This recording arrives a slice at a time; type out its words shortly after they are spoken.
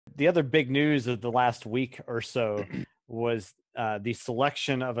the other big news of the last week or so was the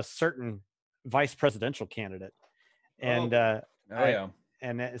selection of a certain vice presidential candidate, and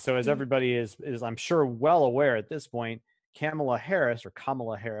so as everybody is I'm sure well aware at this point, Kamala Harris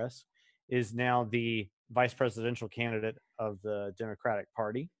is now the vice presidential candidate of the Democratic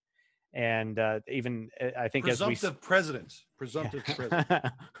Party. And even I think presumptive president,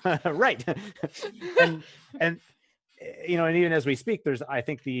 right. and you know, and even as we speak, I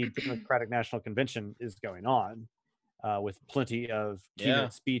think the Democratic National Convention is going on with plenty of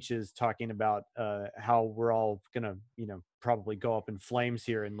keynote speeches talking about how we're all gonna, you know, probably go up in flames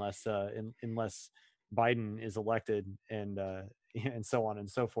here unless Biden is elected, and so on and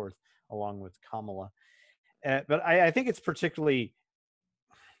so forth, along with Kamala. But I think it's particularly,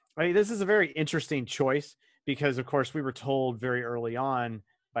 I mean, this is a very interesting choice because, of course, we were told very early on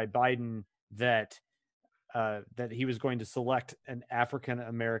by Biden that he was going to select an African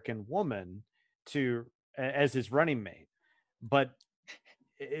American woman as his running mate. But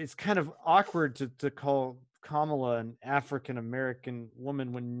it's kind of awkward to call Kamala an African American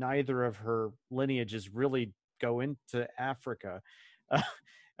woman when neither of her lineages really go into Africa.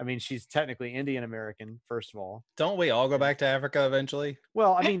 I mean, she's technically Indian American, first of all. Don't we all go back to Africa eventually?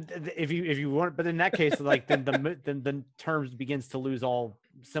 Well, I mean, if you want, but in that case, like then the terms begins to lose all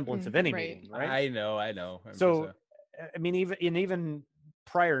semblance of any meaning, right? I know. So, I mean, even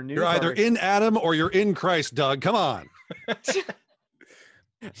prior news, you're either in Adam or you're in Christ, Doug. Come on.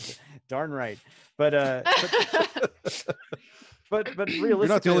 Darn right. But realistically, you're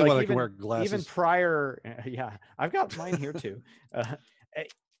not the only one that can wear glasses. Even prior, I've got mine here too.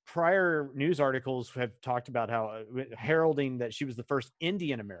 Prior news articles have talked about how heralding that she was the first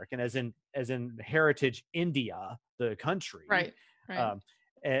Indian American, as in heritage India, the country, right.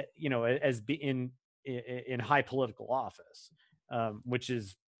 You know, as in high political office, which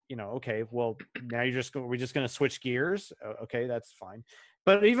is, you know, okay, well, now we're just going to switch gears. Okay, that's fine.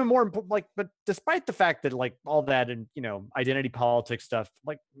 But even more important, but despite the fact that like all that and, you know, identity politics stuff,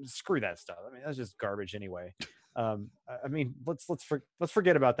 like screw that stuff. I mean, that's just garbage anyway. I mean, let's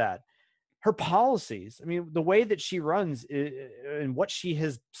forget about that. Her policies, I mean, the way that she runs and what she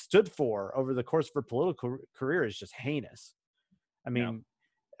has stood for over the course of her political career is just heinous. I mean,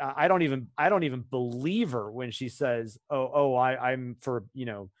 I don't even believe her when she says, I'm for, you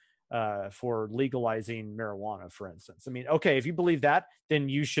know, for legalizing marijuana, for instance. I mean, okay, if you believe that, then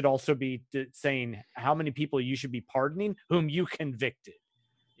you should also be saying how many people you should be pardoning whom you convicted.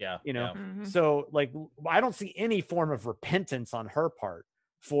 Yeah, you know. So like, I don't see any form of repentance on her part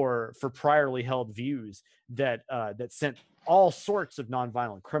for priorly held views that sent all sorts of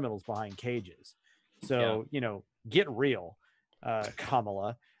nonviolent criminals behind cages. So you know, get real,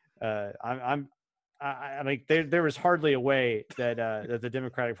 Kamala. I mean, there was hardly a way that that the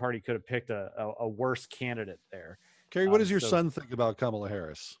Democratic Party could have picked a worse candidate there. Carrie, what does your son think about Kamala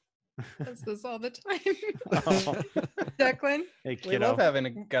Harris? Does this all the time. Declan, hey, we love having a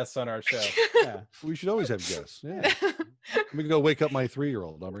guest on our show. Yeah, we should always have guests. Yeah, let me go wake up my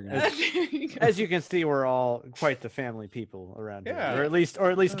 3-year-old. I'll bring him. As you can see, we're all quite the family people around here, or at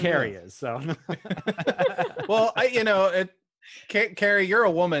least Carrie is. So, well, Carrie, you're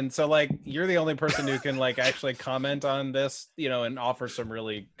a woman, so like you're the only person who can like actually comment on this, you know, and offer some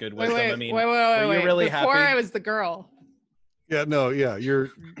really good wisdom. Wait, I mean, wait. You're really Before happy? I was the girl. Yeah, no, yeah, you're.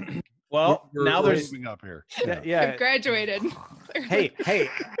 Well, now there's up here. Yeah. I've graduated. Hey,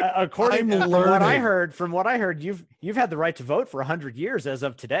 according to from what I heard, you've had the right to vote for 100 years as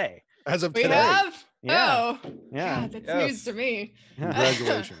of today. As of we today. Have? Yeah. Oh, yeah. God, that's news to me.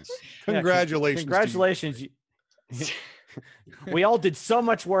 Congratulations. Yeah, Congratulations. Congratulations. We all did so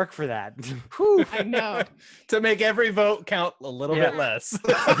much work for that. I know. To make every vote count a little bit less.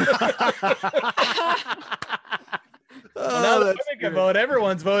 Now that I make a vote,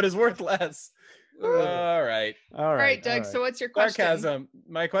 everyone's vote is worth less. All right, Doug. So what's your question? Sarcasm.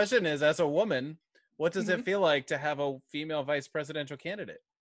 My question is, as a woman, what does it feel like to have a female vice presidential candidate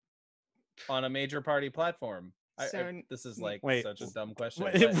on a major party platform? This is like such a dumb question.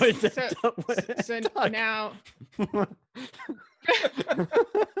 So now,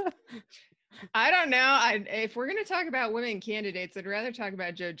 I don't know. If we're going to talk about women candidates, I'd rather talk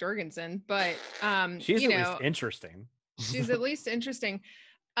about Jo Jorgensen. But she's at least interesting. She's at least interesting.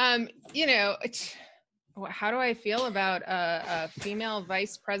 You know, how do I feel about a female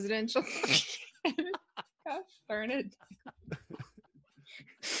vice presidential? Gosh darn it!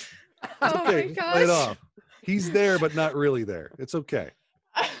 Oh okay, my gosh! Play it off. He's there, but not really there. It's okay.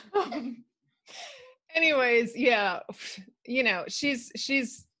 Anyways, yeah, you know, she's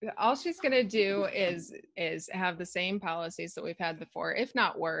all she's going to do is have the same policies that we've had before, if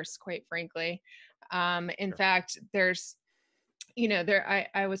not worse, quite frankly. In fact, there's,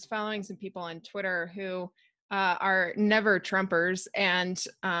 I was following some people on Twitter who are never Trumpers, and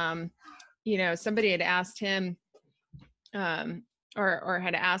somebody had asked him, or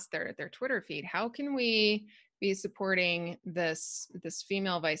had asked their Twitter feed, how can we be supporting this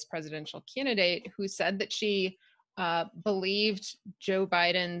female vice presidential candidate who said that she believed Joe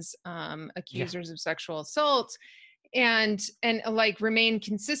Biden's accusers of sexual assault and like remain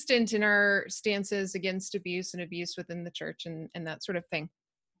consistent in our stances against abuse and abuse within the church and that sort of thing.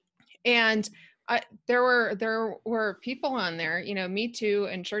 And there were people on there, Me Too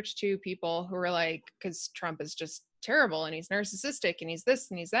and Church Too people who were like, because Trump is just terrible and he's narcissistic and he's this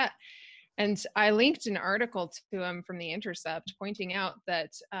and he's that. And I linked an article to him from The Intercept pointing out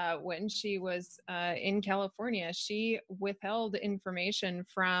that when she was in California, she withheld information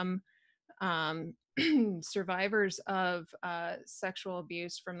from survivors of sexual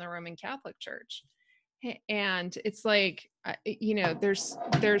abuse from the Roman Catholic Church. And it's like,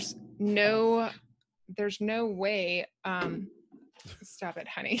 there's no way, stop it,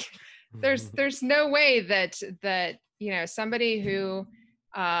 honey. There's no way that somebody who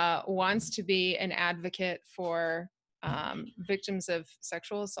wants to be an advocate for victims of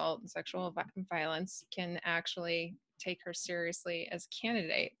sexual assault and sexual violence can actually take her seriously as a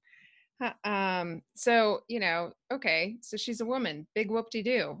candidate. So, okay, so she's a woman, big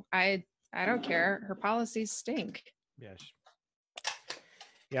whoop-de-doo. I don't care. Her policies stink. Yes.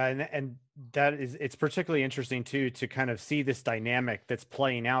 Yeah. And that is, it's particularly interesting too, to kind of see this dynamic that's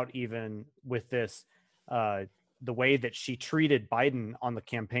playing out even with this, the way that she treated Biden on the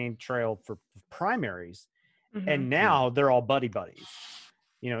campaign trail for primaries. Mm-hmm. And now they're all buddies,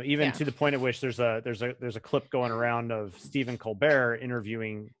 even to the point at which there's a clip going around of Stephen Colbert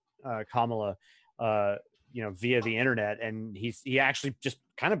interviewing Kamala, via the internet. And he actually just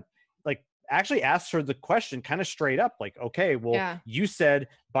kind of like actually asked her the question kind of straight up, like, okay, well, you said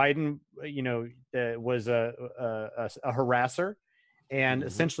Biden, was a harasser and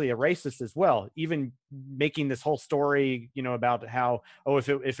essentially a racist as well, even making this whole story, about how,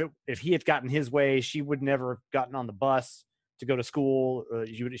 if he had gotten his way, she would never have gotten on the bus to go to school.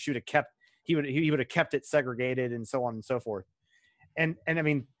 He would have kept it segregated and so on and so forth. And I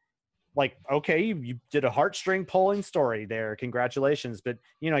mean, like, okay, you did a heartstring pulling story there. Congratulations. But,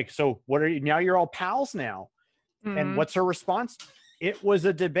 so what are you, now you're all pals now. Mm-hmm. And what's her response? It was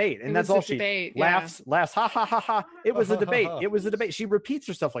a debate. And that's all she laughs, ha, ha, ha, ha. It was a debate. It was a debate. She repeats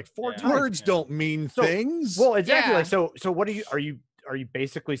herself like 4 times. Words don't mean things. Well, exactly. Like, so what are you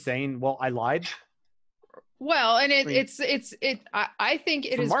basically saying, well, I lied? Well, and I think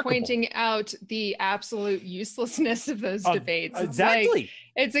it is pointing out the absolute uselessness of those debates. Exactly. Like,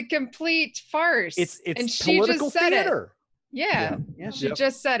 it's a complete farce. It's and she just said theater. It. Yeah. She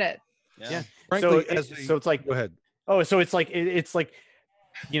just said it. Yeah. Frankly, so it's like, go ahead. Oh, so it's like,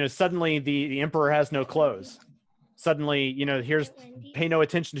 suddenly the emperor has no clothes. Suddenly, pay no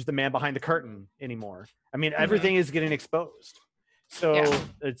attention to the man behind the curtain anymore. I mean, everything is getting exposed. So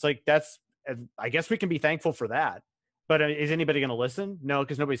it's like, I guess we can be thankful for that, but is anybody going to listen? No,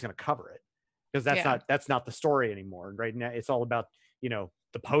 because nobody's going to cover it, because that's not the story anymore. Right now, it's all about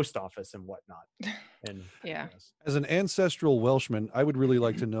the post office and whatnot. And as an ancestral Welshman, I would really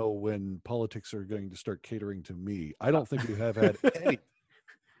like to know when politics are going to start catering to me. I don't think we have had any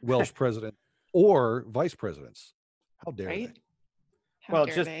Welsh president or vice presidents. How dare they? How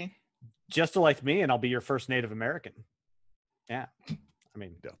dare they? Just elect me, and I'll be your first Native American. Yeah, I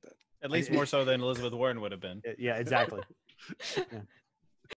mean, doubt that. At least more so than Elizabeth Warren would have been. Yeah, exactly. Yeah.